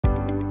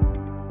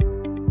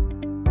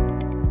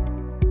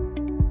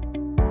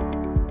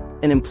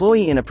An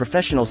employee in a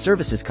professional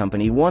services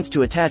company wants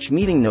to attach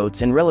meeting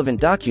notes and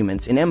relevant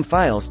documents in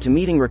M-Files to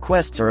meeting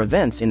requests or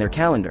events in their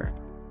calendar.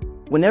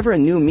 Whenever a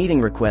new meeting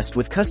request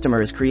with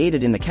customer is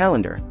created in the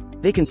calendar,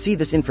 they can see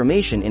this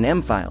information in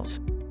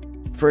M-Files.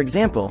 For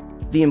example,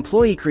 the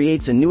employee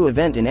creates a new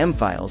event in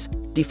M-Files,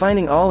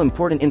 defining all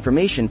important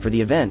information for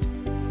the event: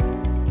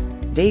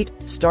 date,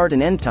 start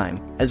and end time,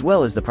 as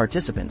well as the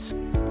participants.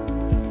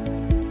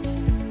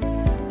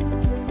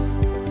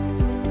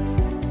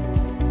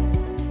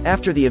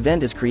 After the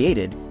event is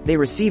created, they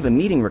receive a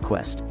meeting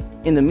request.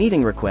 In the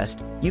meeting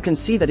request, you can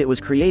see that it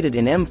was created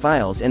in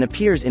M-Files and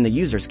appears in the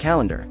user's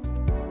calendar.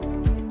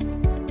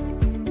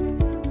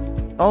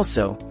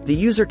 Also, the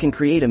user can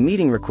create a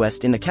meeting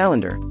request in the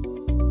calendar,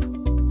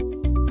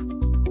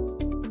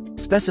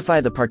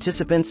 specify the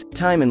participants,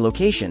 time and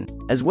location,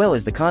 as well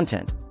as the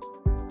content.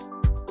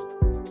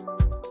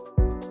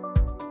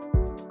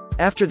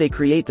 After they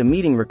create the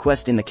meeting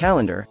request in the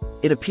calendar,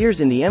 it appears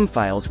in the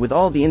M-Files with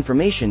all the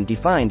information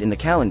defined in the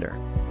calendar.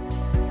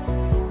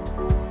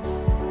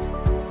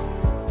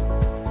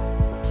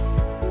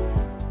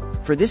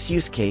 For this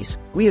use case,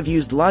 we have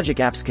used Logic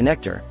Apps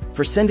Connector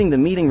for sending the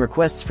meeting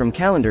requests from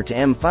Calendar to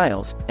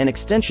M-Files, and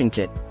Extension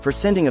Kit for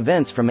sending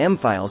events from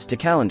M-Files to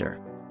Calendar.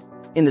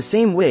 In the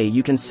same way,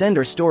 you can send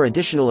or store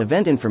additional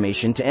event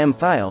information to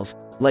M-Files,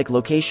 like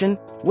location,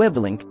 web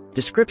link,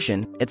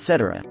 description,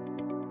 etc.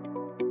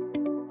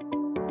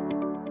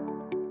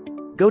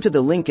 Go to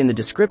the link in the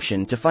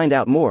description to find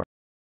out more.